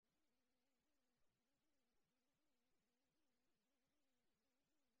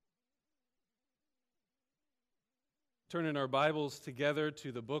Turning our Bibles together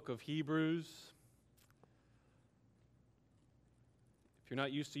to the book of Hebrews. If you're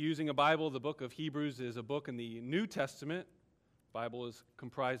not used to using a Bible, the book of Hebrews is a book in the New Testament. The Bible is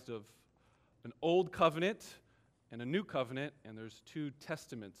comprised of an Old Covenant and a New Covenant, and there's two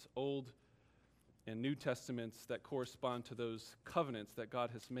testaments, Old and New Testaments, that correspond to those covenants that God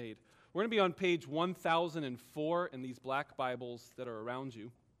has made. We're going to be on page 1004 in these black Bibles that are around you.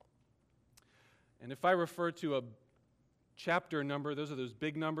 And if I refer to a chapter number, those are those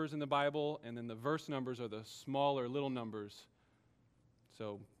big numbers in the Bible, and then the verse numbers are the smaller little numbers.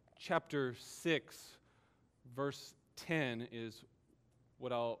 So chapter 6, verse 10 is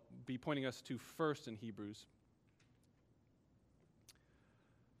what I'll be pointing us to first in Hebrews.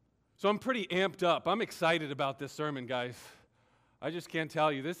 So I'm pretty amped up. I'm excited about this sermon, guys. I just can't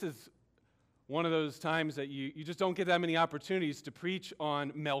tell you. This is one of those times that you just don't get that many opportunities to preach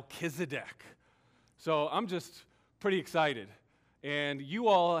on Melchizedek. So I'm just pretty excited. And you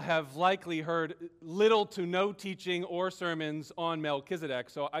all have likely heard little to no teaching or sermons on Melchizedek.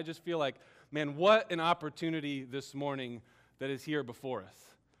 So I just feel like, man, what an opportunity this morning that is here before us.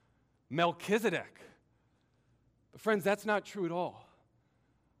 Melchizedek. But friends, that's not true at all.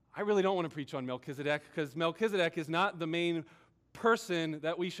 I really don't want to preach on Melchizedek because Melchizedek is not the main person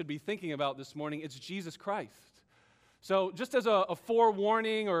that we should be thinking about this morning. It's Jesus Christ. So just as a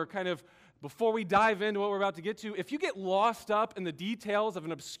forewarning, or kind of before we dive into what we're about to get to, if you get lost up in the details of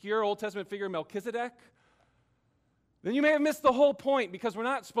an obscure Old Testament figure, Melchizedek, then you may have missed the whole point, because we're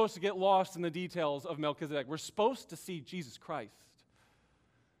not supposed to get lost in the details of Melchizedek. We're supposed to see Jesus Christ.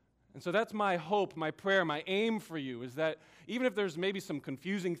 And so that's my hope, my prayer, my aim for you, is that even if there's maybe some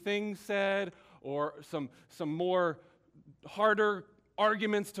confusing things said or some more harder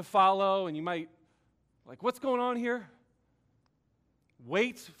arguments to follow, and you might, like, what's going on here?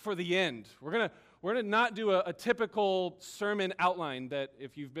 Wait for the end. We're gonna not do a typical sermon outline that,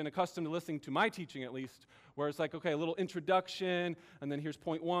 if you've been accustomed to listening to my teaching at least, where it's like, okay, a little introduction, and then here's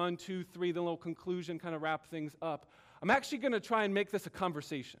point 1, 2, 3, then a little conclusion, kind of wrap things up. I'm actually going to try and make this a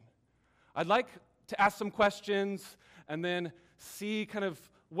conversation. I'd like to ask some questions and then see kind of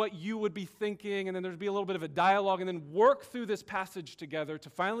what you would be thinking, and then there'd be a little bit of a dialogue, and then work through this passage together to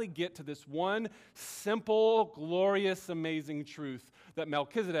finally get to this one simple, glorious, amazing truth that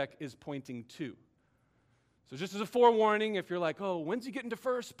Melchizedek is pointing to. So just as a forewarning, if you're like, oh, when's he getting to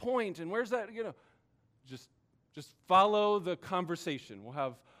first point, and where's that, just follow the conversation. We'll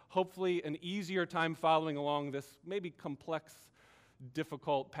have hopefully an easier time following along this maybe complex,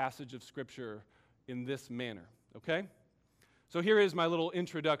 difficult passage of Scripture in this manner, okay? So here is my little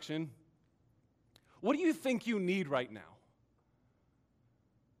introduction. What do you think you need right now?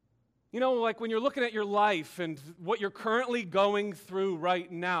 You know, like when you're looking at your life and what you're currently going through right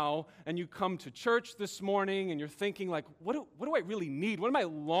now, and you come to church this morning and you're thinking, like, what do I really need? What am I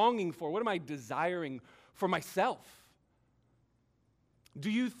longing for? What am I desiring for myself? Do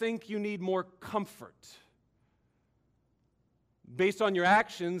you think you need more comfort? Based on your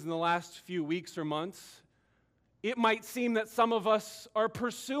actions in the last few weeks or months, it might seem that some of us are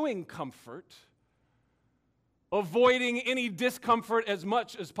pursuing comfort, avoiding any discomfort as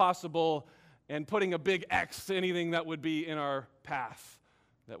much as possible, and putting a big X to anything that would be in our path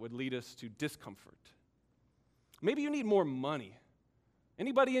that would lead us to discomfort. Maybe you need more money.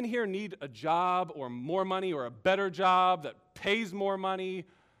 Anybody in here need a job or more money or a better job that pays more money?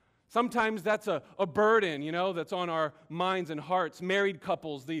 Sometimes that's a burden, that's on our minds and hearts. Married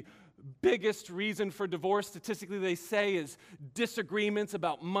couples, the biggest reason for divorce, statistically, they say, is disagreements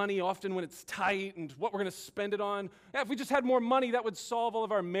about money, often when it's tight and what we're going to spend it on. Yeah, if we just had more money, that would solve all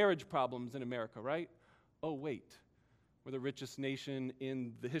of our marriage problems in America, right? Oh, wait. We're the richest nation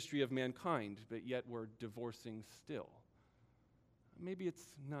in the history of mankind, but yet we're divorcing still. Maybe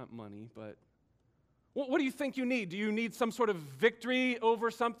it's not money, but what do you think you need? Do you need some sort of victory over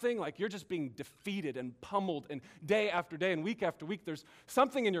something? Like you're just being defeated and pummeled, and day after day and week after week, there's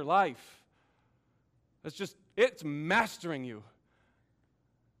something in your life that's it's mastering you.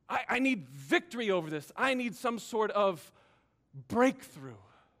 I need victory over this. I need some sort of breakthrough.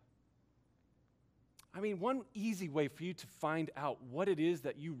 I mean, one easy way for you to find out what it is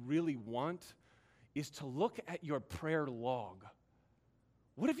that you really want is to look at your prayer log.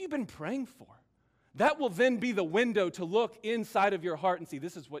 What have you been praying for? That will then be the window to look inside of your heart and see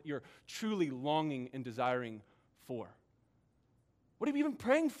this is what you're truly longing and desiring for. What have you been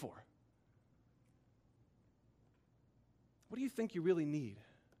praying for? What do you think you really need?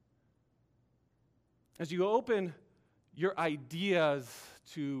 As you open your ideas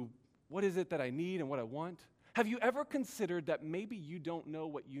to what is it that I need and what I want, have you ever considered that maybe you don't know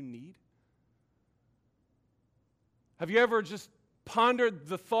what you need? Have you ever just pondered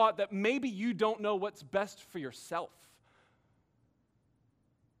the thought that maybe you don't know what's best for yourself?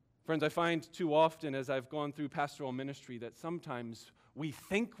 Friends, I find too often as I've gone through pastoral ministry that sometimes we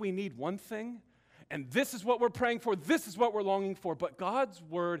think we need one thing, and this is what we're praying for, this is what we're longing for, but God's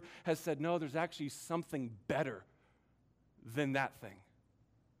word has said, no, there's actually something better than that thing.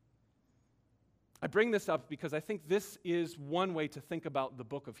 I bring this up because I think this is one way to think about the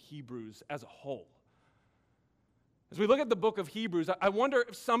book of Hebrews as a whole. As we look at the book of Hebrews, I wonder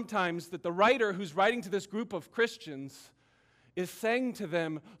if sometimes that the writer who's writing to this group of Christians is saying to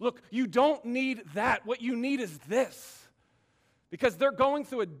them, look, you don't need that. What you need is this. Because they're going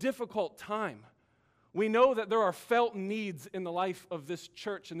through a difficult time. We know that there are felt needs in the life of this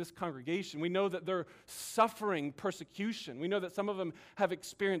church and this congregation. We know that they're suffering persecution. We know that some of them have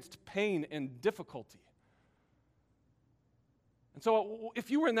experienced pain and difficulty. And so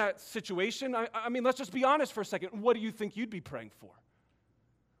if you were in that situation, I mean, let's just be honest for a second. What do you think you'd be praying for?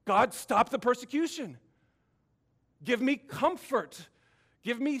 God, stop the persecution. Give me comfort.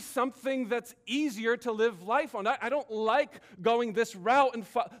 Give me something that's easier to live life on. I don't like going this route and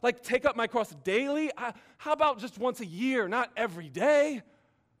take up my cross daily. How about just once a year, not every day?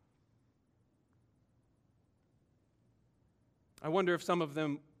 I wonder if some of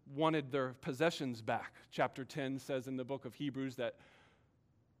them wanted their possessions back. Chapter 10 says in the book of Hebrews that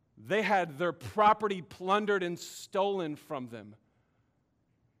they had their property plundered and stolen from them.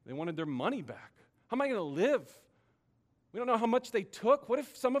 They wanted their money back. How am I going to live? We don't know how much they took. What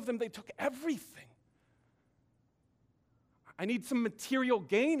if some of them, they took everything? I need some material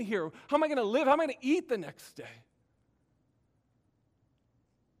gain here. How am I going to live? How am I going to eat the next day?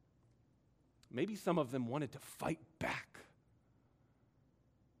 Maybe some of them wanted to fight back.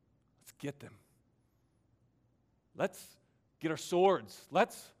 Let's get them. Let's get our swords.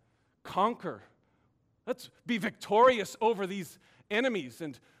 Let's conquer. Let's be victorious over these enemies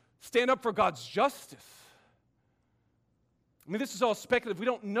and stand up for God's justice. I mean, this is all speculative. We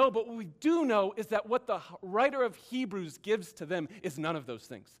don't know, but what we do know is that what the writer of Hebrews gives to them is none of those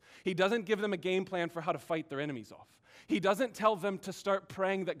things. He doesn't give them a game plan for how to fight their enemies off. He doesn't tell them to start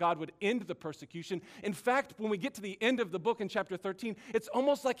praying that God would end the persecution. In fact, when we get to the end of the book in chapter 13, it's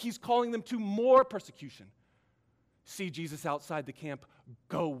almost like he's calling them to more persecution. See Jesus outside the camp,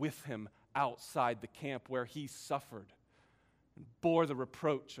 go with him outside the camp where he suffered and bore the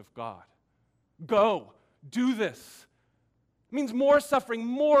reproach of God. Go, do this. It means more suffering,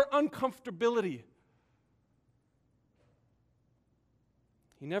 more uncomfortability.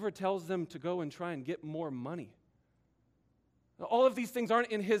 He never tells them to go and try and get more money. All of these things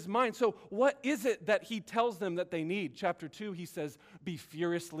aren't in his mind. So what is it that he tells them that they need? Chapter 2, he says, be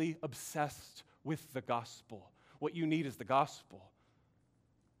furiously obsessed with the gospel. What you need is the gospel.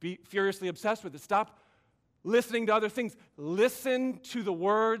 Be furiously obsessed with it. Stop listening to other things. Listen to the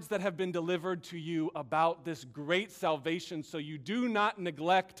words that have been delivered to you about this great salvation so you do not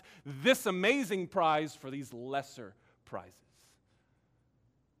neglect this amazing prize for these lesser prizes.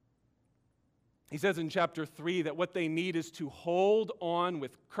 He says in chapter 3 that what they need is to hold on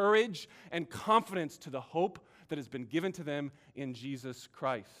with courage and confidence to the hope that has been given to them in Jesus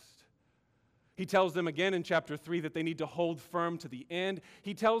Christ. He tells them again in chapter 3 that they need to hold firm to the end.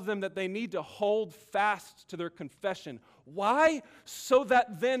 He tells them that they need to hold fast to their confession. Why? So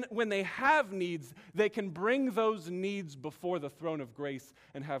that then when they have needs, they can bring those needs before the throne of grace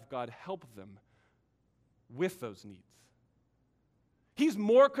and have God help them with those needs. He's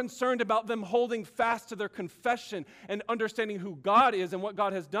more concerned about them holding fast to their confession and understanding who God is and what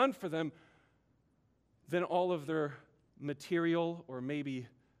God has done for them than all of their material or maybe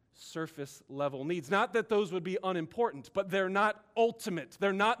surface level needs. Not that those would be unimportant, but they're not ultimate.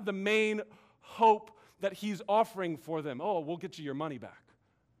 They're not the main hope that he's offering for them. Oh, we'll get you your money back.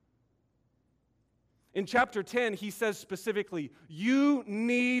 In chapter 10, he says specifically, you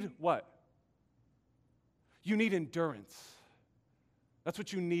need what? You need endurance. That's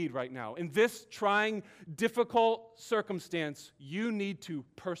what you need right now. In this trying, difficult circumstance, you need to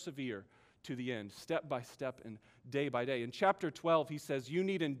persevere to the end, step by step and day by day. In chapter 12, he says, you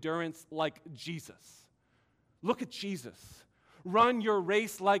need endurance like Jesus. Look at Jesus. Run your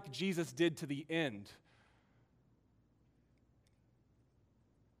race like Jesus did to the end.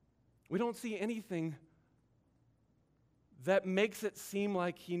 We don't see anything that makes it seem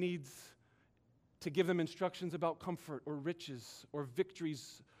like he needs to give them instructions about comfort or riches or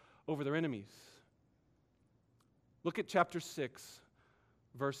victories over their enemies. Look at chapter 6,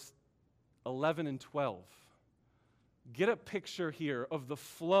 verse 11 and 12. get a picture here of the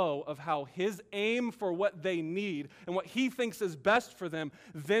flow of how his aim for what they need and what he thinks is best for them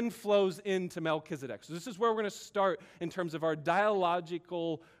then flows into Melchizedek. So this is where we're going to start in terms of our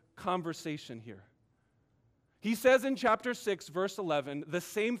dialogical conversation here. He says in chapter 6, verse 11, the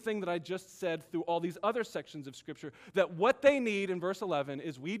same thing that I just said through all these other sections of Scripture, that what they need in verse 11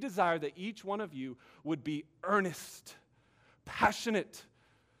 is we desire that each one of you would be earnest, passionate,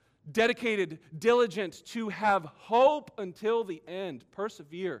 dedicated, diligent, to have hope until the end.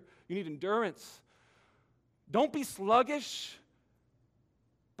 Persevere. You need endurance. Don't be sluggish,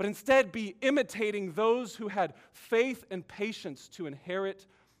 but instead be imitating those who had faith and patience to inherit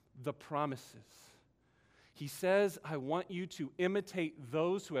the promises. He says, I want you to imitate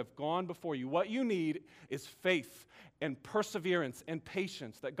those who have gone before you. What you need is faith and perseverance and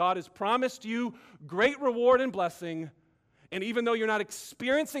patience, that God has promised you great reward and blessing. And even though you're not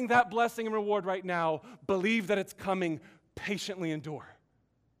experiencing that blessing and reward right now, believe that it's coming. Patiently endure.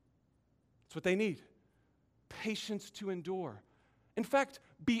 That's what they need. Patience to endure. In fact,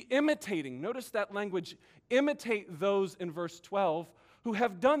 be imitating. Notice that language. Imitate those in verse 12 who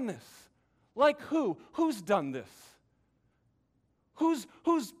have done this. Like who? Who's done this? Who's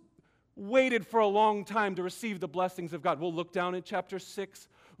waited for a long time to receive the blessings of God? We'll look down at chapter 6,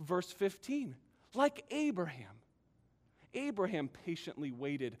 verse 15. Like Abraham. Abraham patiently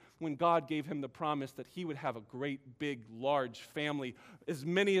waited when God gave him the promise that he would have a great, big, large family, as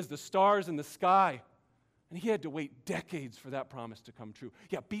many as the stars in the sky. And he had to wait decades for that promise to come true.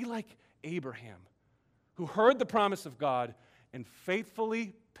 Yeah, be like Abraham, who heard the promise of God and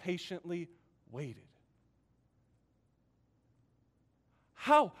faithfully, patiently waited.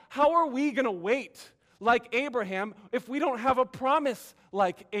 How are we going to wait like Abraham if we don't have a promise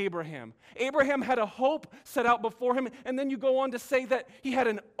like Abraham? Abraham had a hope set out before him, and then you go on to say that he had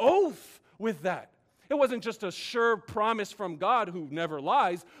an oath with that. It wasn't just a sure promise from God who never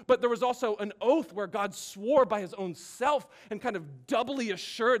lies, but there was also an oath where God swore by his own self and kind of doubly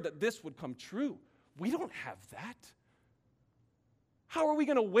assured that this would come true. We don't have that. How are we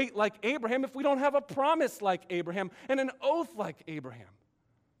going to wait like Abraham if we don't have a promise like Abraham and an oath like Abraham?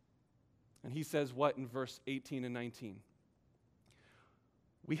 And he says what in verse 18 and 19?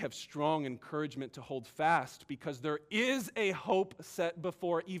 We have strong encouragement to hold fast because there is a hope set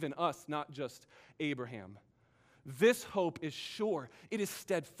before even us, not just Abraham. This hope is sure. It is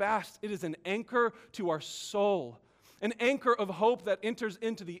steadfast. It is an anchor to our soul, an anchor of hope that enters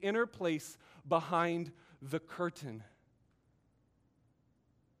into the inner place behind the curtain.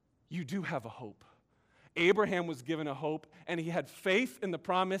 You do have a hope. Abraham was given a hope, and he had faith in the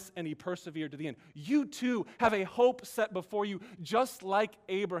promise, and he persevered to the end. You too have a hope set before you, just like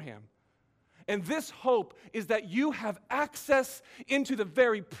Abraham. And this hope is that you have access into the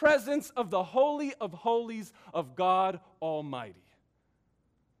very presence of the Holy of Holies of God Almighty.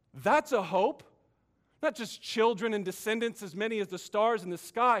 That's a hope. Not just children and descendants as many as the stars in the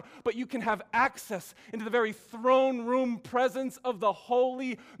sky, but you can have access into the very throne room presence of the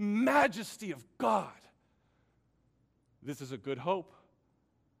holy majesty of God. This is a good hope.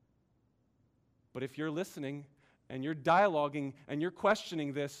 But if you're listening and you're dialoguing and you're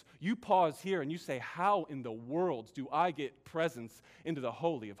questioning this, you pause here and you say, how in the world do I get presence into the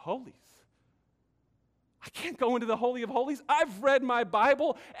Holy of Holies? I can't go into the Holy of Holies. I've read my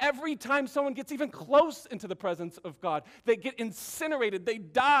Bible. Every time someone gets even close into the presence of God, they get incinerated, they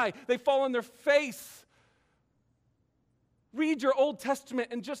die, they fall on their face. Read your Old Testament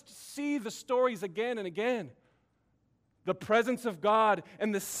and just see the stories again and again. The presence of God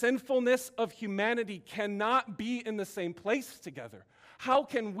and the sinfulness of humanity cannot be in the same place together. How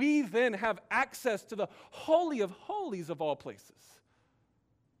can we then have access to the Holy of Holies of all places?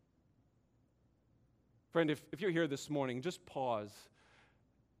 Friend, if you're here this morning, just pause.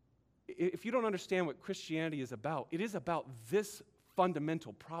 If you don't understand what Christianity is about, it is about this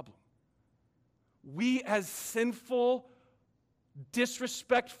fundamental problem. We as sinful,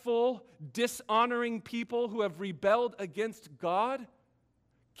 disrespectful, dishonoring people who have rebelled against God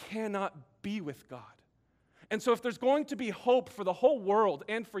cannot be with God. And so if there's going to be hope for the whole world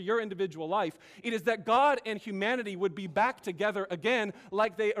and for your individual life, it is that God and humanity would be back together again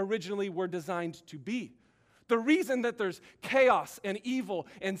like they originally were designed to be. The reason that there's chaos and evil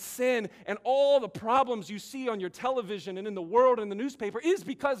and sin and all the problems you see on your television and in the world and the newspaper is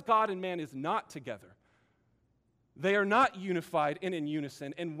because God and man is not together. They are not unified and in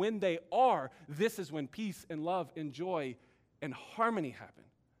unison. And when they are, this is when peace and love and joy and harmony happen.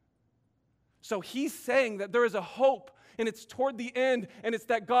 So he's saying that there is a hope, and it's toward the end, and it's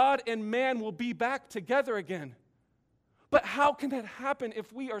that God and man will be back together again. But how can that happen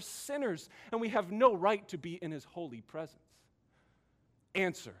if we are sinners and we have no right to be in his holy presence?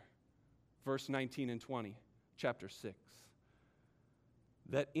 Answer, verse 19 and 20, chapter 6.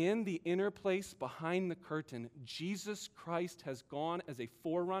 That in the inner place behind the curtain, Jesus Christ has gone as a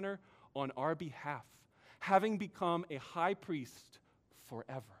forerunner on our behalf, having become a high priest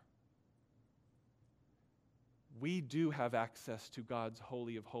forever. We do have access to God's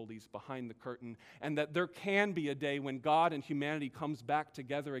Holy of Holies behind the curtain, and that there can be a day when God and humanity comes back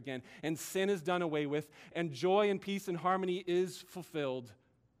together again, and sin is done away with, and joy and peace and harmony is fulfilled.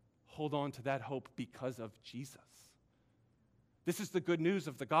 Hold on to that hope because of Jesus. This is the good news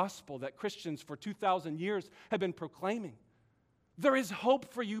of the gospel that Christians for 2,000 years have been proclaiming. There is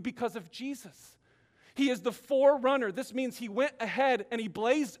hope for you because of Jesus. He is the forerunner. This means he went ahead and he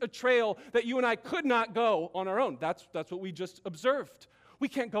blazed a trail that you and I could not go on our own. That's what we just observed. We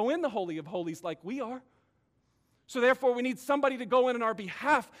can't go in the Holy of Holies like we are. So therefore, we need somebody to go in on our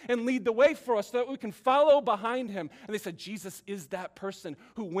behalf and lead the way for us so that we can follow behind him. And they said, Jesus is that person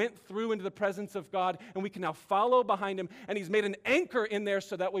who went through into the presence of God, and we can now follow behind him. And he's made an anchor in there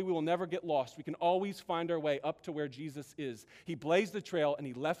so that way we will never get lost. We can always find our way up to where Jesus is. He blazed the trail, and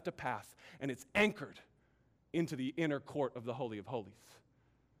he left a path, and it's anchored into the inner court of the Holy of Holies.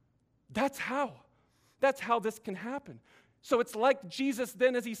 That's how this can happen. So it's like Jesus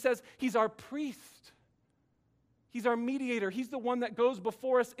then, as he says, he's our priest. He's our mediator. He's the one that goes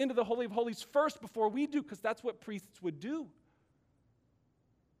before us into the Holy of Holies first before we do, because that's what priests would do.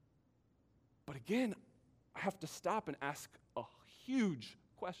 But again, I have to stop and ask a huge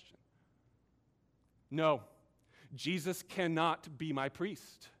question. No, Jesus cannot be my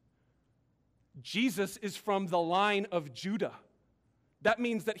priest. Jesus is from the line of Judah. That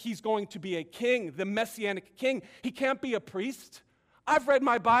means that he's going to be a king, the messianic king. He can't be a priest. I've read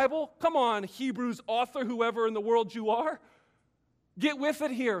my Bible. Come on, Hebrews author, whoever in the world you are. Get with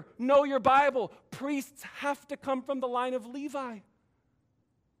it here. Know your Bible. Priests have to come from the line of Levi.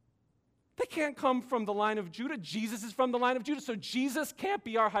 They can't come from the line of Judah. Jesus is from the line of Judah, so Jesus can't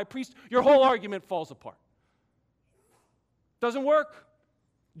be our high priest. Your whole argument falls apart. Doesn't work.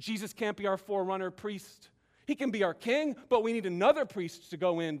 Jesus can't be our forerunner priest. He can be our king, but we need another priest to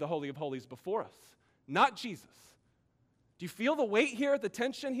go in the Holy of Holies before us, not Jesus. Do you feel the weight here, the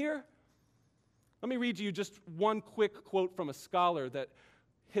tension here? Let me read to you just one quick quote from a scholar that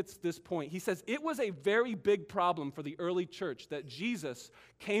hits this point. He says, "It was a very big problem for the early church that Jesus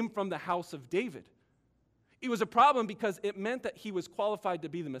came from the house of David. It was a problem because it meant that he was qualified to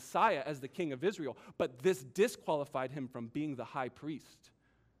be the Messiah as the king of Israel, but this disqualified him from being the high priest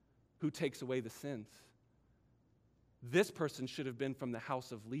who takes away the sins. This person should have been from the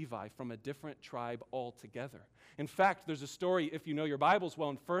house of Levi, from a different tribe altogether." In fact, there's a story, if you know your Bibles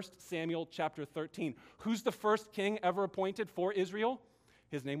well, in 1 Samuel chapter 13. Who's the first king ever appointed for Israel?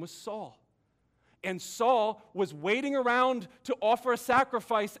 His name was Saul. And Saul was waiting around to offer a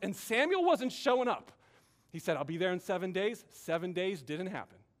sacrifice, and Samuel wasn't showing up. He said, "I'll be there in 7 days." 7 days didn't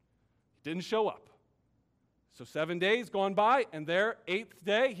happen. He didn't show up. So 7 days gone by, and there, 8th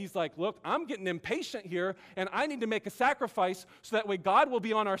day, he's like, "Look, I'm getting impatient here, and I need to make a sacrifice so that way God will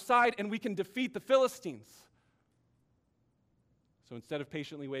be on our side and we can defeat the Philistines." So instead of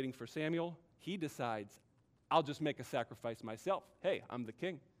patiently waiting for Samuel, he decides, "I'll just make a sacrifice myself. Hey, I'm the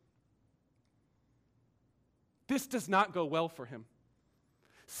king." This does not go well for him.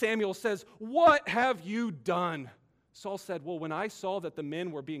 Samuel says, "What have you done?" Saul said, "Well, when I saw that the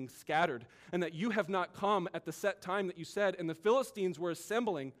men were being scattered and that you have not come at the set time that you said, and the Philistines were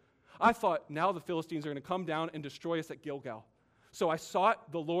assembling, I thought, now the Philistines are going to come down and destroy us at Gilgal. So I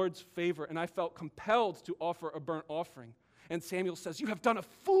sought the Lord's favor, and I felt compelled to offer a burnt offering." And Samuel says, "You have done a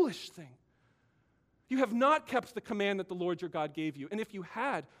foolish thing. You have not kept the command that the Lord your God gave you. And if you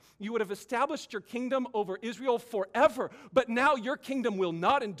had, you would have established your kingdom over Israel forever. But now your kingdom will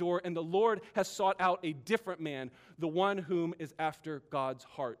not endure, and the Lord has sought out a different man, the one whom is after God's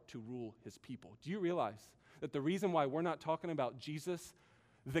heart to rule his people." Do you realize that the reason why we're not talking about Jesus,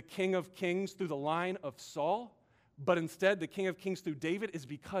 the King of Kings, through the line of Saul, but instead the King of Kings through David, is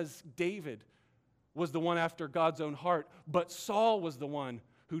because David was the one after God's own heart, but Saul was the one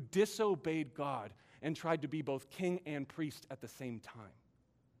who disobeyed God and tried to be both king and priest at the same time.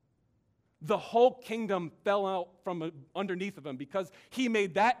 The whole kingdom fell out from underneath of him because he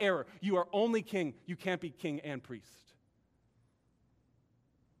made that error. You are only king. You can't be king and priest.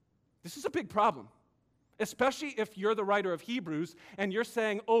 This is a big problem, especially if you're the writer of Hebrews and you're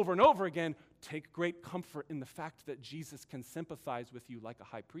saying over and over again, take great comfort in the fact that Jesus can sympathize with you like a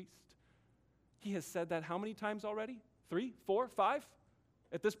high priest. He has said that how many times already? 3, 4, 5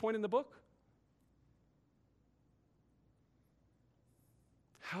 at this point in the book?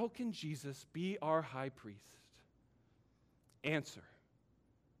 how can Jesus be our high priest? Answer.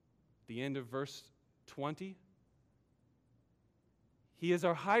 The end of verse 20. He is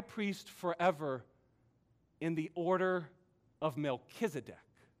our high priest forever in the order of Melchizedek.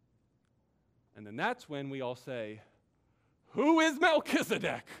 And then that's when we all say, who is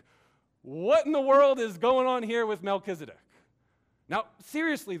Melchizedek? What in the world is going on here with Melchizedek? Now,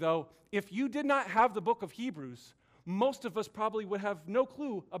 seriously though, if you did not have the book of Hebrews, most of us probably would have no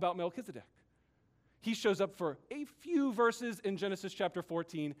clue about Melchizedek. He shows up for a few verses in Genesis chapter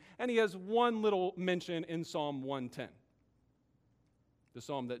 14, and he has one little mention in Psalm 110, the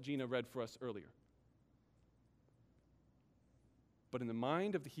psalm that Gina read for us earlier. But in the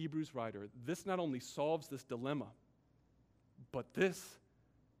mind of the Hebrews writer, this not only solves this dilemma, but this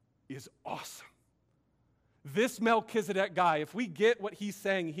is awesome. This Melchizedek guy, if we get what he's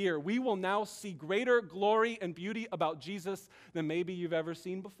saying here, we will now see greater glory and beauty about Jesus than maybe you've ever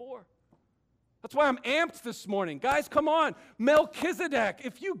seen before. That's why I'm amped this morning. Guys, come on. Melchizedek.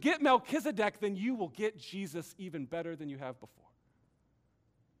 If you get Melchizedek, then you will get Jesus even better than you have before.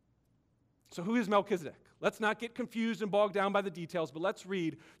 So who is Melchizedek? Let's not get confused and bogged down by the details, but let's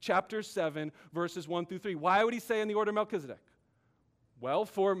read chapter 7, verses 1 through 3. Why would he say in the order of Melchizedek? Well,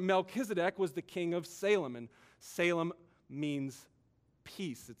 for Melchizedek was the king of Salem, and Salem means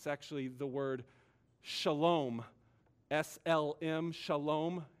peace. It's actually the word shalom. S-L-M,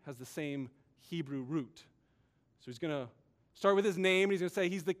 shalom, has the same Hebrew root. So he's going to start with his name, and he's going to say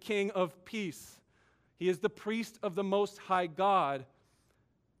he's the king of peace. He is the priest of the Most High God.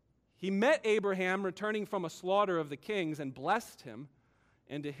 He met Abraham returning from a slaughter of the kings and blessed him,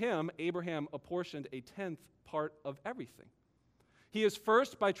 and to him Abraham apportioned a 10th part of everything. He is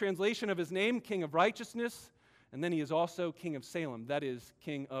first, by translation of his name, king of righteousness, and then he is also king of Salem, that is,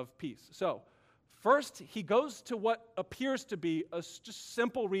 king of peace. So, first, he goes to what appears to be a just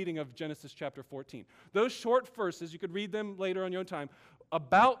simple reading of Genesis chapter 14. Those short verses, you could read them later on your own time,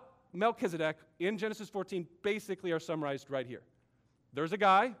 about Melchizedek in Genesis 14 basically are summarized right here. There's a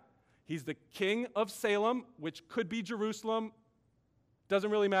guy. He's the king of Salem, which could be Jerusalem.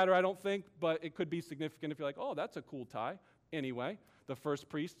 Doesn't really matter, I don't think, but it could be significant if you're like, oh, that's a cool tie. Anyway, the first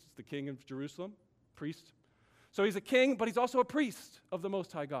priest is the king of Jerusalem, priest. So he's a king, but he's also a priest of the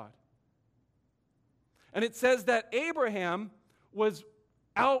Most High God. And it says that Abraham was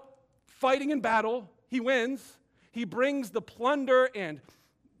out fighting in battle. He wins. He brings the plunder and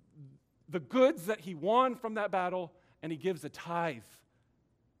the goods that he won from that battle, and he gives a tithe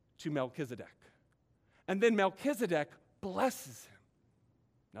to Melchizedek. And then Melchizedek blesses him.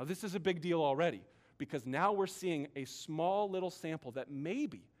 Now, this is a big deal already, because now we're seeing a small little sample that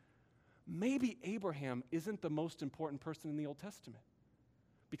maybe Abraham isn't the most important person in the Old Testament.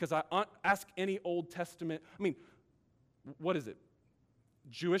 Because I ask any Old Testament, what is it?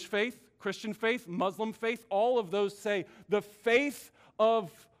 Jewish faith, Christian faith, Muslim faith, all of those say the faith of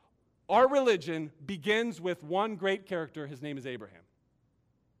our religion begins with one great character. His name is Abraham.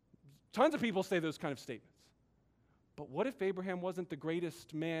 Tons of people say those kind of statements. But what if Abraham wasn't the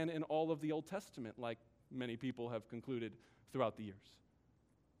greatest man in all of the Old Testament, like many people have concluded throughout the years?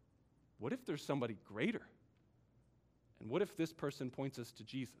 What if there's somebody greater? And what if this person points us to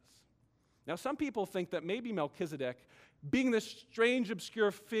Jesus? Now, some people think that maybe Melchizedek, being this strange,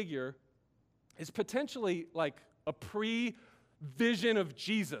 obscure figure, is potentially like a pre-vision of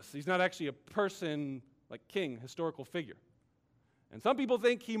Jesus. He's not actually a person, like king, historical figure. And some people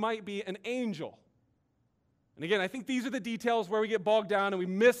think he might be an angel. And again, I think these are the details where we get bogged down and we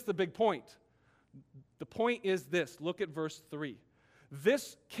miss the big point. The point is this. Look at verse 3.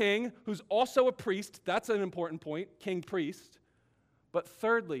 This king, who's also a priest, that's an important point, king-priest. But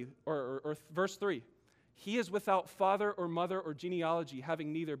thirdly, or verse 3, he is without father or mother or genealogy,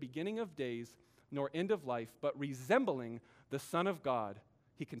 having neither beginning of days nor end of life, but resembling the Son of God,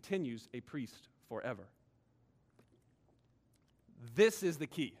 he continues a priest forever. This is the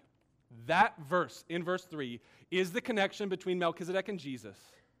key. That verse, in verse 3, is the connection between Melchizedek and Jesus.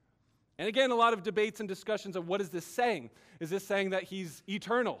 And again, a lot of debates and discussions of what is this saying? Is this saying that he's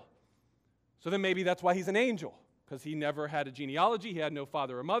eternal? So then maybe that's why he's an angel, because he never had a genealogy, he had no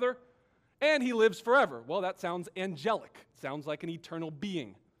father or mother, and he lives forever. Well, that sounds angelic. It sounds like an eternal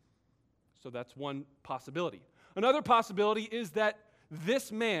being. So that's one possibility. Another possibility is that this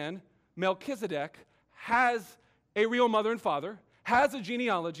man, Melchizedek, has a real mother and father, has a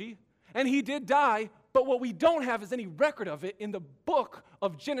genealogy, and he did die, but what we don't have is any record of it in the book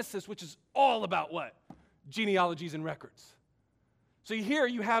of Genesis, which is all about what? Genealogies and records. So here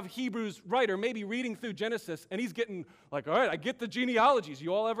you have Hebrews writer maybe reading through Genesis, and he's getting like, all right, I get the genealogies.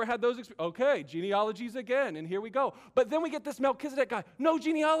 You all ever had those experiences? Okay, genealogies again, and here we go. But then we get this Melchizedek guy, no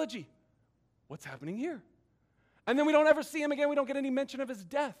genealogy. What's happening here? And then we don't ever see him again. We don't get any mention of his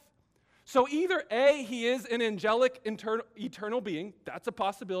death. So either A, he is an angelic eternal being. That's a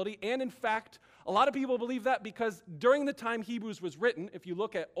possibility. And in fact, a lot of people believe that because during the time Hebrews was written, if you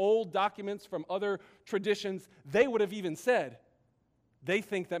look at old documents from other traditions, they would have even said, they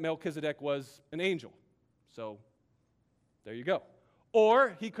think that Melchizedek was an angel. So there you go.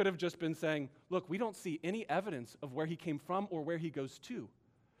 Or he could have just been saying, look, we don't see any evidence of where he came from or where he goes to.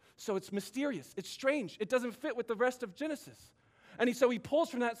 So it's mysterious. It's strange. It doesn't fit with the rest of Genesis. And so he pulls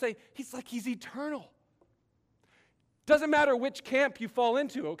from that and say, he's eternal. Doesn't matter which camp you fall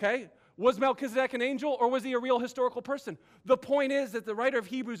into, okay? Was Melchizedek an angel or was he a real historical person? The point is that the writer of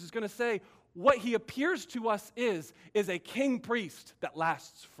Hebrews is going to say, what he appears to us is a king priest that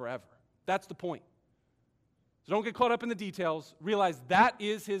lasts forever. That's the point. So don't get caught up in the details. Realize that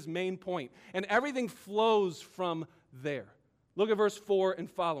is his main point. And everything flows from there. Look at verse 4 and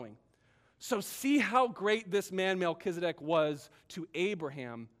following. So see how great this man Melchizedek was to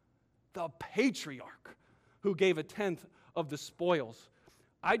Abraham, the patriarch, who gave a tenth of the spoils.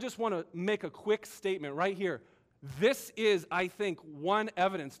 I just want to make a quick statement right here. This is, I think, one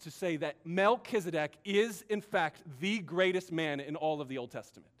evidence to say that Melchizedek is, in fact, the greatest man in all of the Old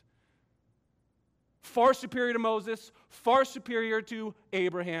Testament. Far superior to Moses, far superior to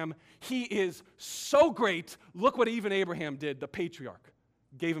Abraham. He is so great. Look what even Abraham did, the patriarch.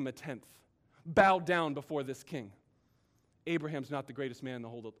 Gave him a tenth. Bowed down before this king. Abraham's not the greatest man in the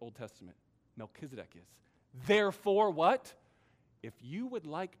whole Old Testament. Melchizedek is. Therefore, what? If you would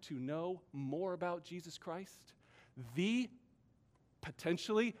like to know more about Jesus Christ, the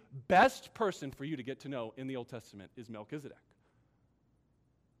potentially best person for you to get to know in the Old Testament is Melchizedek.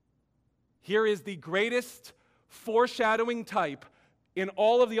 Here is the greatest foreshadowing type in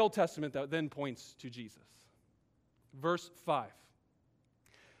all of the Old Testament that then points to Jesus. Verse 5.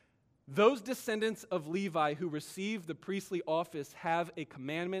 Those descendants of Levi who receive the priestly office have a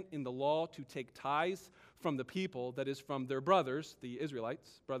commandment in the law to take tithes from the people, that is, from their brothers, the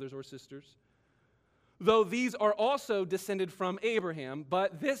Israelites, brothers or sisters, though these are also descended from Abraham,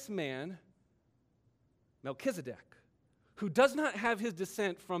 but this man, Melchizedek, who does not have his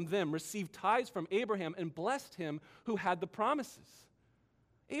descent from them, received tithes from Abraham and blessed him who had the promises.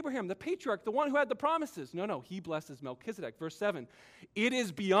 Abraham, the patriarch, the one who had the promises. No, he blesses Melchizedek. Verse 7, it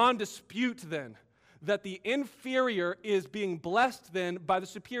is beyond dispute then that the inferior is being blessed then by the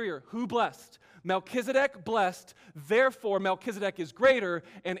superior. Who blessed? Melchizedek blessed, therefore Melchizedek is greater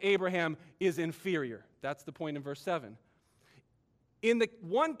and Abraham is inferior. That's the point in verse 7. In the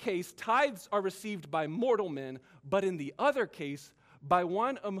one case, tithes are received by mortal men, but in the other case, by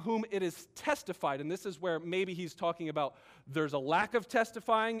one of whom it is testified. And this is where maybe he's talking about there's a lack of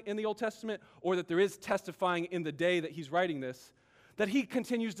testifying in the Old Testament, or that there is testifying in the day that he's writing this, that he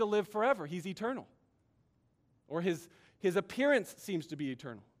continues to live forever. He's eternal. Or his appearance seems to be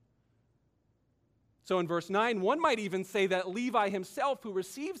eternal. So in verse 9, one might even say that Levi himself, who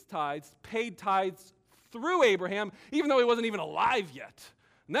receives tithes, paid tithes through Abraham, even though he wasn't even alive yet.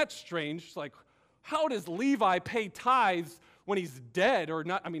 And that's strange. It's like, how does Levi pay tithes when he's dead, or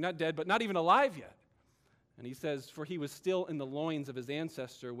not dead, but not even alive yet? And he says, for he was still in the loins of his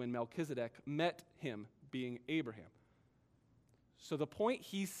ancestor when Melchizedek met him, being Abraham. So the point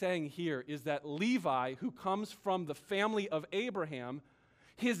he's saying here is that Levi, who comes from the family of Abraham,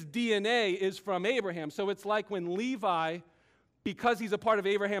 his DNA is from Abraham. So it's like when Levi, because he's a part of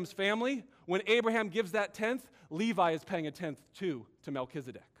Abraham's family, when Abraham gives that tenth, Levi is paying a tenth too to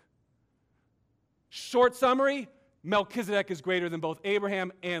Melchizedek. Short summary, Melchizedek is greater than both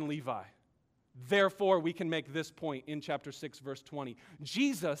Abraham and Levi. Therefore, we can make this point in chapter 6, verse 20.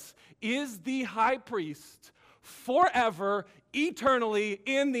 Jesus is the high priest forever, eternally,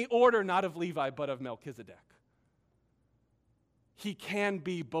 in the order not of Levi, but of Melchizedek. He can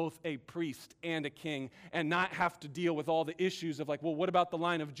be both a priest and a king and not have to deal with all the issues of like, well, what about the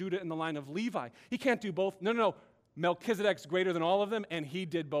line of Judah and the line of Levi? He can't do both. No. Melchizedek's greater than all of them, and he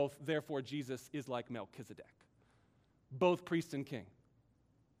did both. Therefore, Jesus is like Melchizedek. Both priest and king.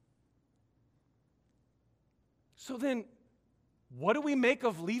 So then, what do we make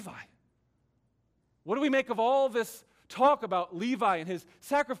of Levi? What do we make of all this talk about Levi and his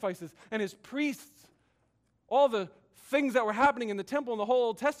sacrifices and his priests? All the things that were happening in the temple in the whole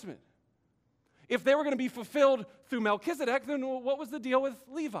Old Testament. If they were going to be fulfilled through Melchizedek, then what was the deal with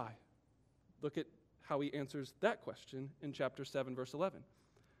Levi? Look at how he answers that question in chapter 7, verse 11.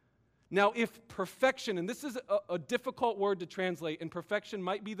 Now, if perfection, and this is a difficult word to translate, and perfection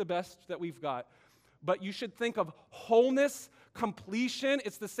might be the best that we've got, but you should think of wholeness, completion.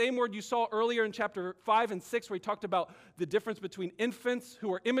 It's the same word you saw earlier in chapter 5 and 6 where he talked about the difference between infants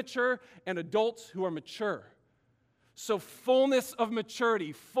who are immature and adults who are mature. So fullness of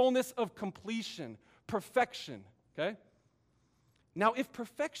maturity, fullness of completion, perfection, okay? Now, if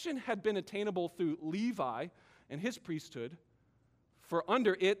perfection had been attainable through Levi and his priesthood, for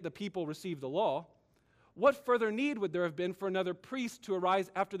under it the people received the law, what further need would there have been for another priest to arise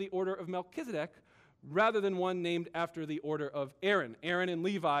after the order of Melchizedek rather than one named after the order of Aaron? Aaron and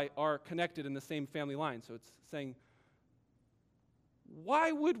Levi are connected in the same family line. So it's saying,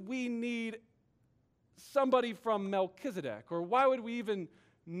 why would we need somebody from Melchizedek? Or why would we even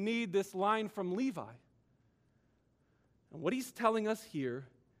need this line from Levi? And what he's telling us here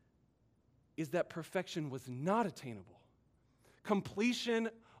is that perfection was not attainable. Completion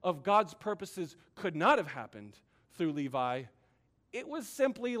of God's purposes could not have happened through Levi. It was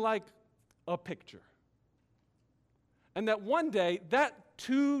simply like a picture. And that one day, that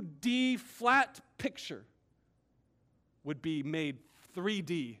 2D flat picture would be made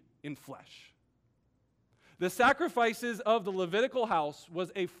 3D in flesh. The sacrifices of the Levitical house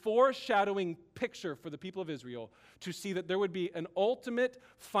was a foreshadowing picture for the people of Israel to see that there would be an ultimate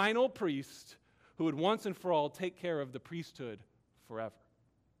final priest who would once and for all take care of the priesthood forever.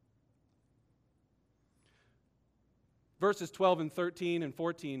 Verses 12 and 13 and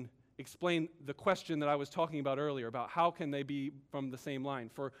 14 explain the question that I was talking about earlier about how can they be from the same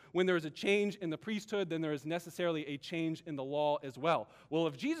line. For when there is a change in the priesthood, then there is necessarily a change in the law as well. Well,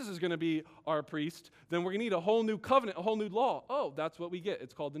 if Jesus is going to be our priest, then we're going to need a whole new covenant, a whole new law. Oh, that's what we get.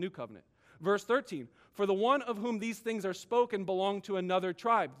 It's called the new covenant. Verse 13, for the one of whom these things are spoken belonged to another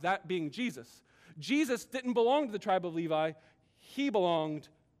tribe, that being Jesus. Jesus didn't belong to the tribe of Levi. He belonged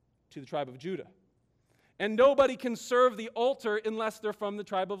to the tribe of Judah. And nobody can serve the altar unless they're from the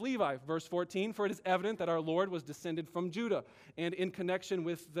tribe of Levi. Verse 14, for it is evident that our Lord was descended from Judah. And in connection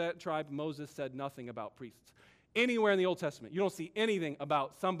with that tribe, Moses said nothing about priests. Anywhere in the Old Testament, you don't see anything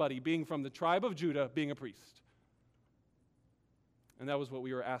about somebody being from the tribe of Judah being a priest. And that was what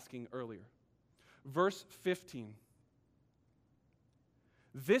we were asking earlier. Verse 15.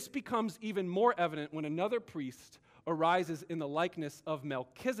 This becomes even more evident when another priest arises in the likeness of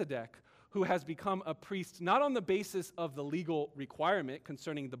Melchizedek, who has become a priest not on the basis of the legal requirement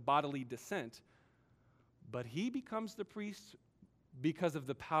concerning the bodily descent, but he becomes the priest because of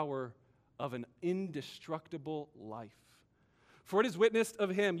the power of an indestructible life. For it is witnessed of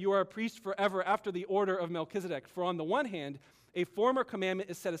him, you are a priest forever after the order of Melchizedek. For on the one hand, a former commandment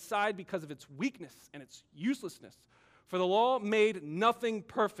is set aside because of its weakness and its uselessness. For the law made nothing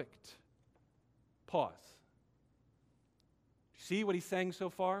perfect. Pause. See what he's saying so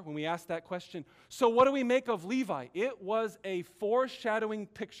far when we ask that question? So what do we make of Levi? It was a foreshadowing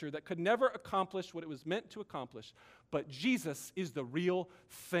picture that could never accomplish what it was meant to accomplish, but Jesus is the real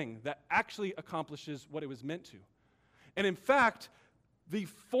thing that actually accomplishes what it was meant to. And in fact, the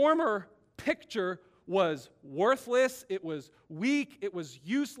former picture was worthless, it was weak, it was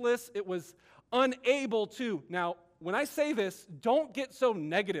useless, it was unable to. Now, when I say this, don't get so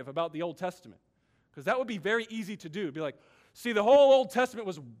negative about the Old Testament, because that would be very easy to do. Be like, see, the whole Old Testament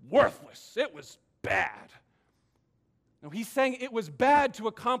was worthless. It was bad. No, he's saying it was bad to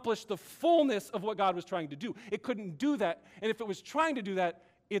accomplish the fullness of what God was trying to do. It couldn't do that. And if it was trying to do that,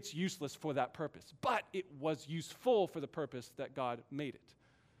 it's useless for that purpose. But it was useful for the purpose that God made it.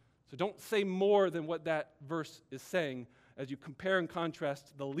 So don't say more than what that verse is saying as you compare and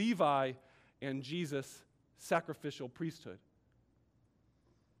contrast the Levi and Jesus' sacrificial priesthood.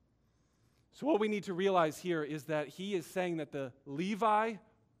 So what we need to realize here is that he is saying that the Levi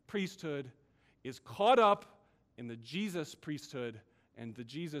priesthood is caught up in the Jesus priesthood, and the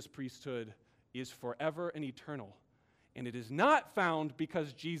Jesus priesthood is forever and eternal. And it is not found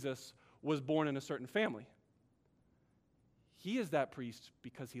because Jesus was born in a certain family. He is that priest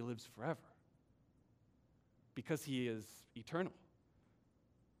because he lives forever, because he is eternal.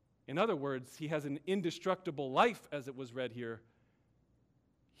 In other words, he has an indestructible life, as it was read here.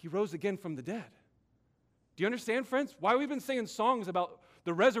 He rose again from the dead. Do you understand, friends? Why we've been singing songs about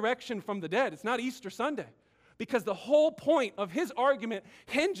the resurrection from the dead? It's not Easter Sunday. Because the whole point of his argument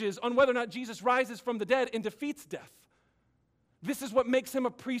hinges on whether or not Jesus rises from the dead and defeats death. This is what makes him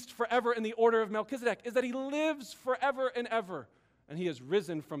a priest forever in the order of Melchizedek, is that he lives forever and ever, and he has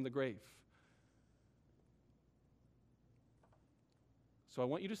risen from the grave. So I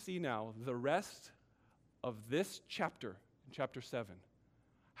want you to see now the rest of this chapter, in chapter 7,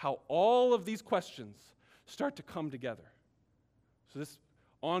 how all of these questions start to come together. So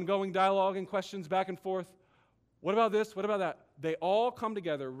ongoing dialogue and questions back and forth. What about this? What about that? They all come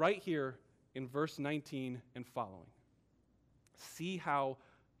together right here in verse 19 and following. See how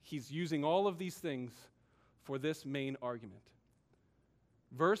he's using all of these things for this main argument.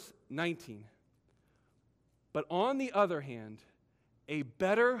 Verse 19. But on the other hand, a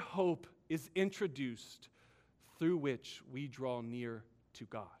better hope is introduced through which we draw near to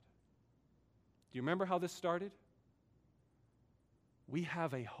God. Do you remember how this started? We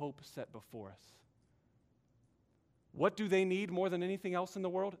have a hope set before us. What do they need more than anything else in the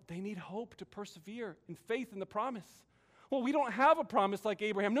world? They need hope to persevere in faith in the promise. Well, we don't have a promise like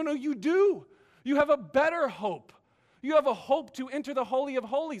Abraham. No, you do. You have a better hope. You have a hope to enter the Holy of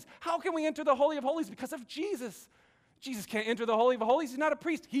Holies. How can we enter the Holy of Holies? Because of Jesus. Jesus can't enter the Holy of Holies. He's not a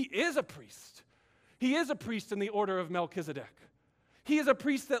priest. He is a priest. He is a priest in the order of Melchizedek. He is a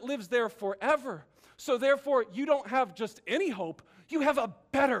priest that lives there forever. So therefore, you don't have just any hope. You have a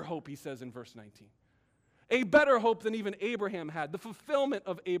better hope, he says in verse 19. A better hope than even Abraham had. The fulfillment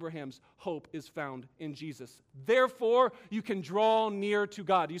of Abraham's hope is found in Jesus. Therefore, you can draw near to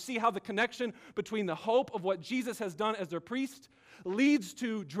God. You see how the connection between the hope of what Jesus has done as their priest leads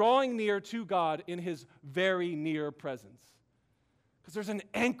to drawing near to God in his very near presence. Because there's an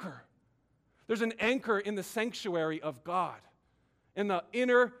anchor. There's an anchor in the sanctuary of God, in the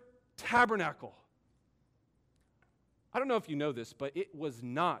inner tabernacle. I don't know if you know this, but it was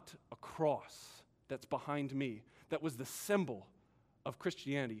not a cross that's behind me that was the symbol of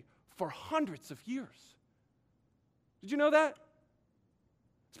Christianity for hundreds of years. Did you know that?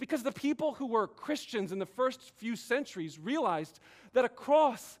 It's because the people who were Christians in the first few centuries realized that a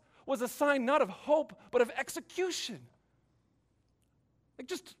cross was a sign not of hope, but of execution. Like,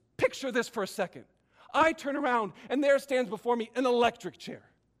 just picture this for a second. I turn around and there stands before me an electric chair.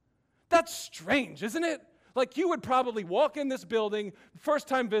 That's strange, isn't it? Like, you would probably walk in this building,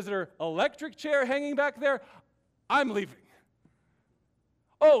 first-time visitor, electric chair hanging back there, I'm leaving.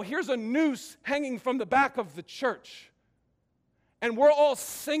 Oh, here's a noose hanging from the back of the church. And we're all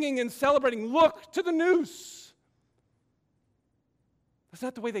singing and celebrating, look to the noose. That's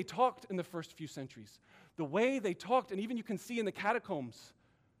not the way they talked in the first few centuries. The way they talked, and even you can see in the catacombs,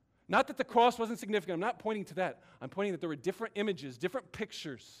 not that the cross wasn't significant, I'm not pointing to that. I'm pointing that there were different images, different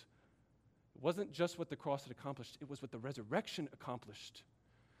pictures. It wasn't just what the cross had accomplished, it was what the resurrection accomplished.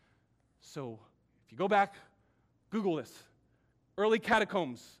 So, if you go back, Google this. Early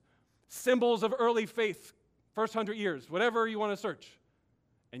catacombs, symbols of early faith, first 100 years, whatever you want to search,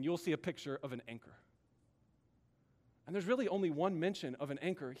 and you'll see a picture of an anchor. And there's really only one mention of an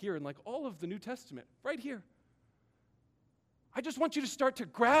anchor here in like all of the New Testament, right here. I just want you to start to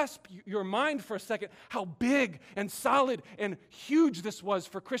grasp your mind for a second how big and solid and huge this was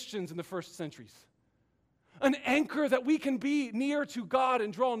for Christians in the first centuries. An anchor that we can be near to God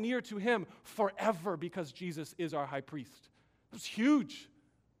and draw near to him forever because Jesus is our high priest. It was huge.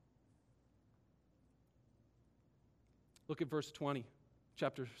 Look at verse 20,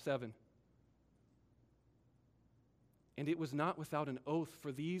 chapter 7. And it was not without an oath,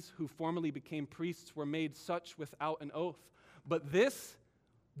 for these who formerly became priests were made such without an oath. But this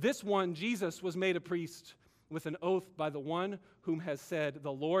one, Jesus, was made a priest with an oath by the one whom has said,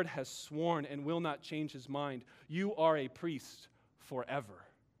 the Lord has sworn and will not change his mind. You are a priest forever.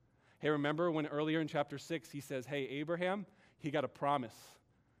 Hey, remember when earlier in chapter 6 he says, hey, Abraham, he got a promise,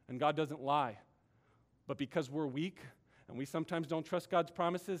 and God doesn't lie. But because we're weak and we sometimes don't trust God's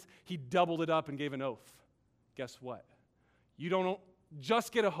promises, he doubled it up and gave an oath. Guess what? You don't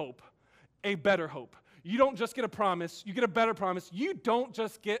just get a hope, a better hope. You don't just get a promise, you get a better promise. You don't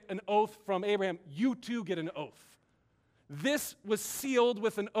just get an oath from Abraham, you too get an oath. This was sealed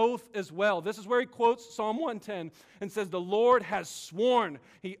with an oath as well. This is where he quotes Psalm 110 and says, the Lord has sworn.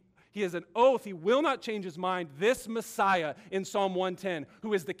 He has an oath. He will not change his mind. This Messiah in Psalm 110,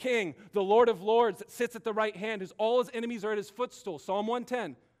 who is the King, the Lord of Lords, that sits at the right hand, whose all his enemies are at his footstool. Psalm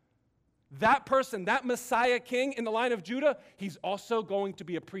 110. That person, that Messiah King in the line of Judah, he's also going to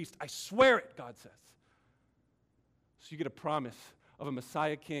be a priest. I swear it, God says. So you get a promise of a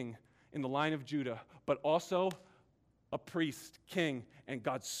Messiah King in the line of Judah, but also a priest, king, and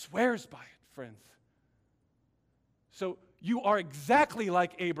God swears by it, friends. So you are exactly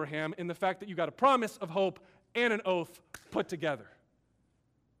like Abraham in the fact that you got a promise of hope and an oath put together.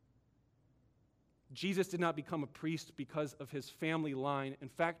 Jesus did not become a priest because of his family line. In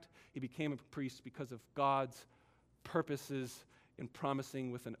fact, he became a priest because of God's purposes in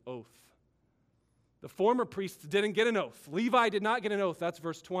promising with an oath. The former priests didn't get an oath. Levi did not get an oath. That's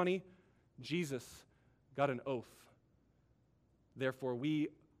verse 20. Jesus got an oath. Therefore, we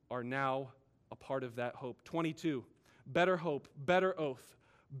are now a part of that hope. 22, better hope, better oath.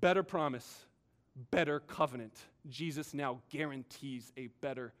 Better promise, better covenant. Jesus now guarantees a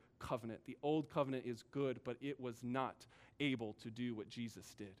better covenant. The old covenant is good, but it was not able to do what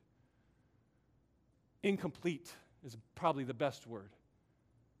Jesus did. Incomplete is probably the best word.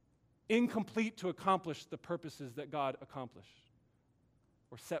 Incomplete to accomplish the purposes that God accomplished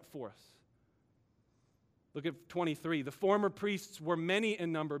or set for us. Look at 23. The former priests were many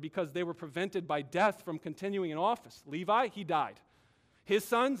in number because they were prevented by death from continuing in office. Levi, he died. His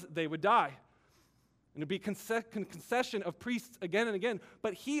sons, they would die. And it would be concession of priests again and again.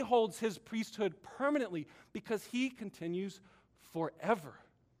 But he holds his priesthood permanently because he continues forever.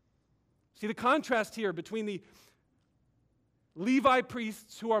 See the contrast here between the Levi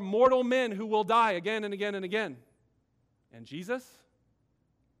priests who are mortal men who will die again and again and again. And Jesus,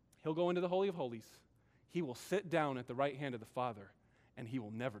 he'll go into the Holy of Holies. He will sit down at the right hand of the Father, and he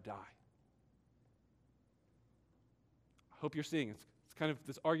will never die. I hope you're seeing it. It's kind of,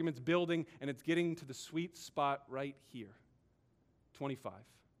 this argument's building, and it's getting to the sweet spot right here. 25.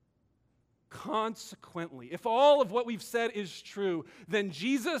 Consequently, if all of what we've said is true, then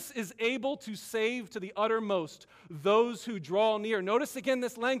Jesus is able to save to the uttermost those who draw near. Notice again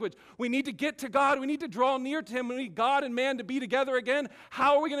this language. We need to get to God. We need to draw near to him. We need God and man to be together again.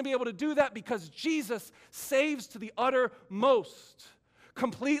 How are we going to be able to do that? Because Jesus saves to the uttermost.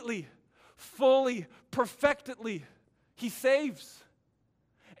 Completely, fully, perfectly. He saves.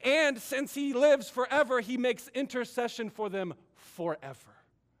 And since he lives forever, he makes intercession for them forever.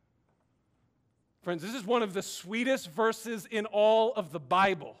 Friends, this is one of the sweetest verses in all of the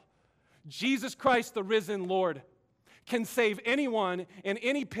Bible. Jesus Christ, the risen Lord, can save anyone in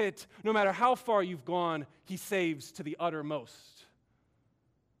any pit, no matter how far you've gone. He saves to the uttermost.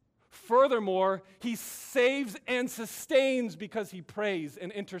 Furthermore, he saves and sustains because he prays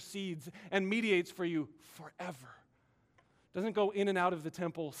and intercedes and mediates for you forever. Doesn't go in and out of the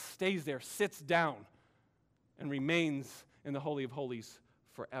temple, stays there, sits down, and remains in the Holy of Holies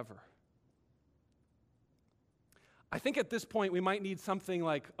forever. I think at this point we might need something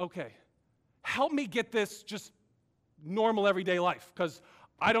like, okay, help me get this just normal everyday life, because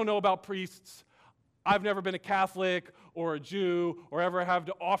I don't know about priests. I've never been a Catholic or a Jew or ever have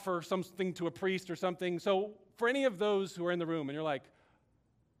to offer something to a priest or something. So for any of those who are in the room and you're like,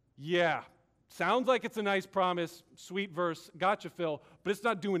 yeah, sounds like it's a nice promise, sweet verse, gotcha, Phil, but it's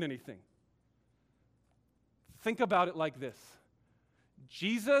not doing anything. Think about it like this.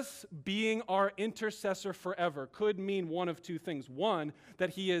 Jesus being our intercessor forever could mean one of two things. One, that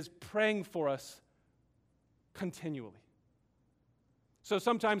he is praying for us continually. So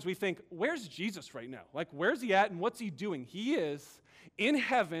sometimes we think, where's Jesus right now? Like, where's he at and what's he doing? He is in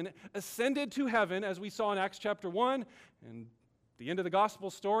heaven, ascended to heaven, as we saw in Acts chapter 1 and the end of the gospel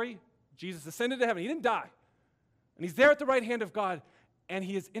story. Jesus ascended to heaven. He didn't die. And he's there at the right hand of God, and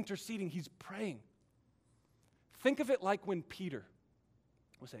he is interceding. He's praying. Think of it like when Peter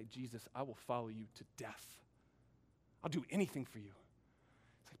will say, Jesus, I will follow you to death. I'll do anything for you.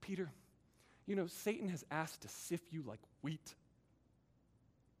 It's like, Peter, you know, Satan has asked to sift you like wheat,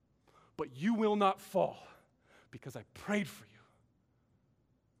 but you will not fall because I prayed for you.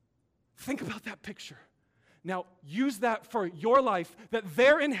 Think about that picture. Now, use that for your life, that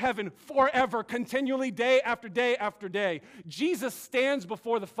there in heaven forever, continually, day after day after day, Jesus stands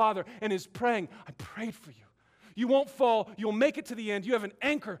before the Father and is praying, I prayed for you. You won't fall. You'll make it to the end. You have an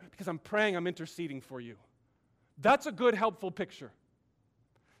anchor because I'm praying, I'm interceding for you. That's a good, helpful picture.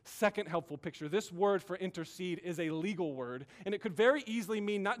 Second helpful picture, this word for intercede is a legal word, and it could very easily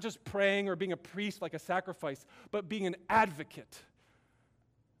mean not just praying or being a priest like a sacrifice, but being an advocate.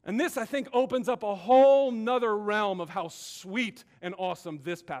 And this, I think, opens up a whole nother realm of how sweet and awesome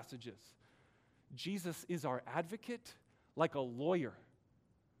this passage is. Jesus is our advocate like a lawyer.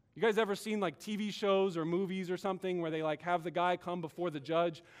 You guys ever seen like TV shows or movies or something where they like have the guy come before the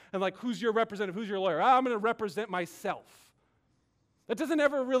judge and like, who's your representative, who's your lawyer? I'm going to represent myself. That doesn't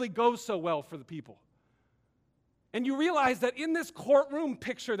ever really go so well for the people. And you realize that in this courtroom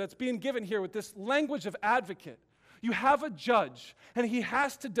picture that's being given here with this language of advocate, you have a judge and he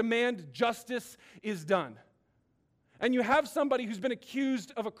has to demand justice is done. And you have somebody who's been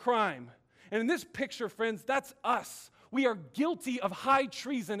accused of a crime. And in this picture, friends, that's us. We are guilty of high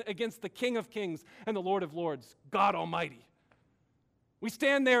treason against the King of Kings and the Lord of Lords, God Almighty. We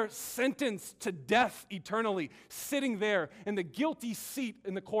stand there sentenced to death eternally, sitting there in the guilty seat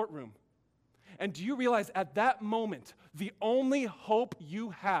in the courtroom. And do you realize at that moment, the only hope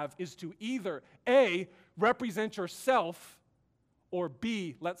you have is to either A, represent yourself, or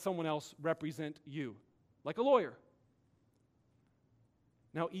B, let someone else represent you, like a lawyer.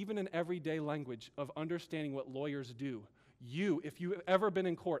 Now, even in everyday language of understanding what lawyers do, if you've ever been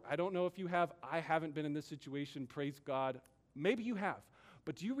in court, I don't know if you have, I haven't been in this situation, praise God. Maybe you have.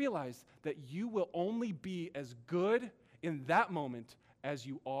 But do you realize that you will only be as good in that moment as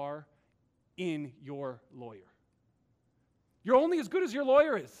you are in your lawyer? You're only as good as your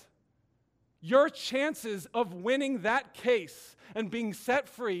lawyer is. Your chances of winning that case and being set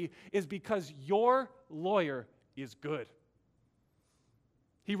free is because your lawyer is good.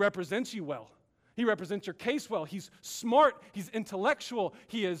 He represents you well. He represents your case well. He's smart. He's intellectual.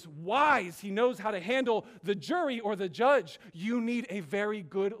 He is wise. He knows how to handle the jury or the judge. You need a very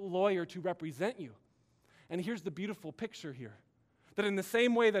good lawyer to represent you. And here's the beautiful picture here. That in the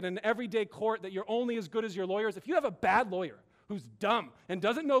same way that in everyday court that you're only as good as your lawyers, if you have a bad lawyer who's dumb and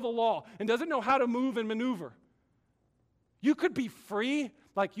doesn't know the law and doesn't know how to move and maneuver, you could be free,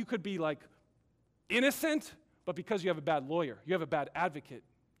 like you could be like innocent, but because you have a bad lawyer, you have a bad advocate,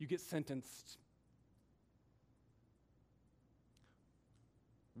 you get sentenced.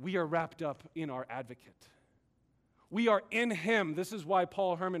 We are wrapped up in our advocate. We are in him. This is why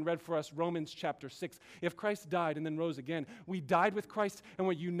Paul Herman read for us Romans chapter 6. If Christ died and then rose again, we died with Christ and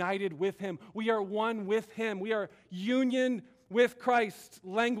we're united with him. We are one with him. We are union with Christ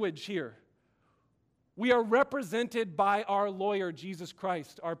language here. We are represented by our lawyer, Jesus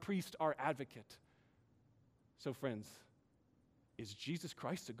Christ, our priest, our advocate. So friends, is Jesus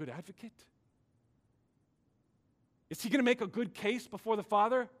Christ a good advocate? Is he going to make a good case before the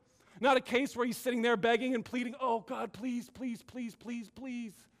Father? Not a case where he's sitting there begging and pleading, oh God, please, please, please, please,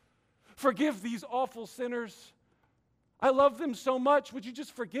 please, forgive these awful sinners. I love them so much. Would you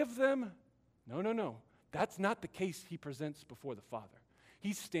just forgive them? No, no, no. That's not the case he presents before the Father.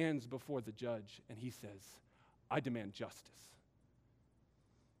 He stands before the judge and he says, I demand justice.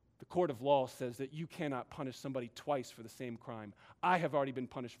 The court of law says that you cannot punish somebody twice for the same crime. I have already been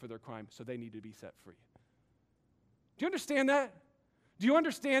punished for their crime, so they need to be set free. Do you understand that? Do you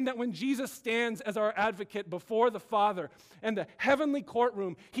understand that when Jesus stands as our advocate before the Father and the heavenly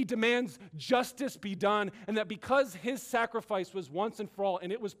courtroom, he demands justice be done, and that because his sacrifice was once and for all,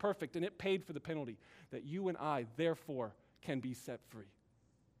 and it was perfect, and it paid for the penalty, that you and I, therefore, can be set free?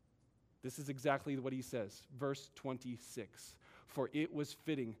 This is exactly what he says. Verse 26, for it was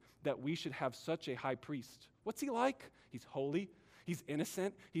fitting that we should have such a high priest. What's he like? He's holy. He's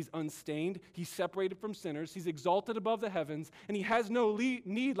innocent, he's unstained, he's separated from sinners, he's exalted above the heavens, and he has no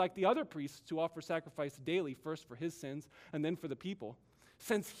need like the other priests to offer sacrifice daily, first for his sins and then for the people,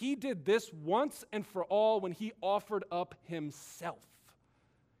 since he did this once and for all when he offered up himself.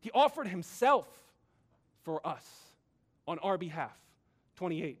 He offered himself for us on our behalf.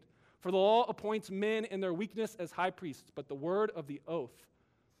 28, for the law appoints men in their weakness as high priests, but the word of the oath,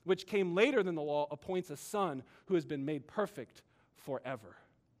 which came later than the law, appoints a son who has been made perfect forever.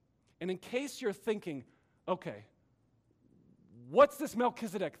 And in case you're thinking, okay, what's this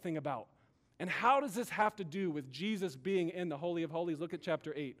Melchizedek thing about? And how does this have to do with Jesus being in the Holy of Holies? Look at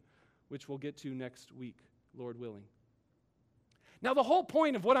chapter 8, which we'll get to next week, Lord willing. Now, the whole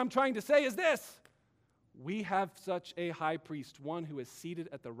point of what I'm trying to say is this. We have such a high priest, one who is seated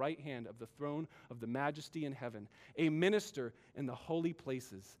at the right hand of the throne of the majesty in heaven, a minister in the holy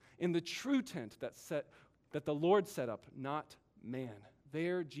places, in the true tent that the Lord set up, not man.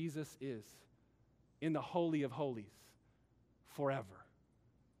 There Jesus is, in the Holy of Holies, forever,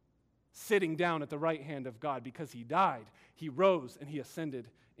 sitting down at the right hand of God because he died, he rose, and he ascended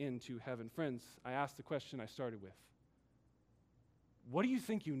into heaven. Friends, I asked the question I started with. What do you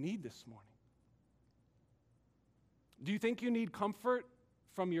think you need this morning? Do you think you need comfort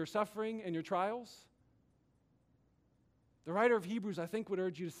from your suffering and your trials? The writer of Hebrews, I think, would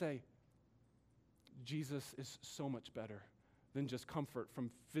urge you to say, Jesus is so much better than just comfort from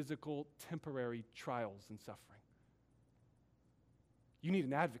physical, temporary trials and suffering. You need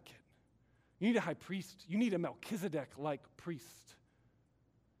an advocate. You need a high priest. You need a Melchizedek-like priest.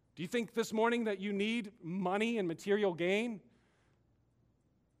 Do you think this morning that you need money and material gain?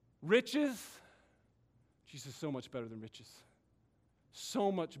 Riches? Jesus is so much better than riches. So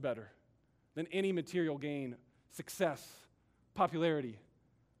much better than any material gain, success, popularity,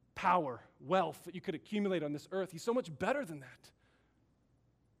 power, wealth that you could accumulate on this earth. He's so much better than that.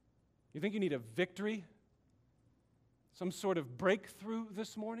 You think you need a victory? Some sort of breakthrough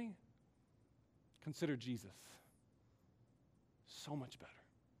this morning? Consider Jesus. So much better.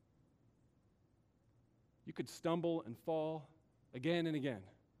 You could stumble and fall again and again.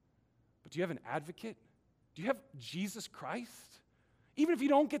 But do you have an advocate? Do you have Jesus Christ? Even if you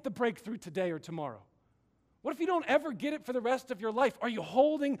don't get the breakthrough today or tomorrow, what if you don't ever get it for the rest of your life? Are you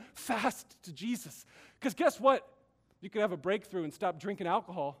holding fast to Jesus? Because guess what? You could have a breakthrough and stop drinking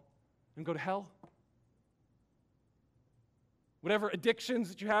alcohol and go to hell. whatever addictions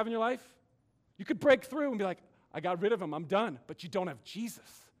that you have in your life. You could break through and be like, I got rid of them, I'm done. But you don't have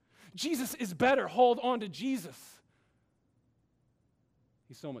Jesus. Jesus is better. Hold on to Jesus.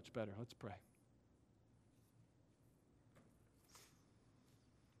 He's so much better. Let's pray.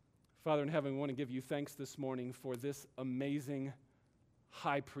 Father in heaven, we want to give you thanks this morning for this amazing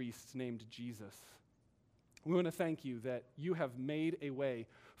high priest named Jesus. We want to thank you that you have made a way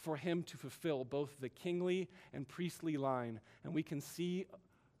for him to fulfill both the kingly and priestly line, and we can see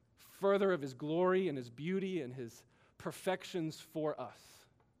further of his glory and his beauty and his perfections for us.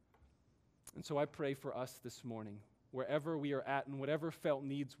 And so I pray for us this morning, wherever we are at and whatever felt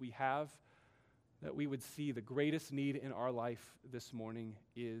needs we have, that we would see the greatest need in our life this morning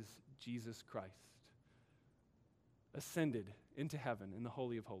is Jesus Christ, ascended into heaven in the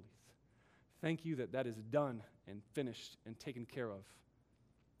Holy of Holies. Thank you that that is done and finished and taken care of.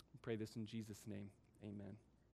 We pray this in Jesus' name. Amen.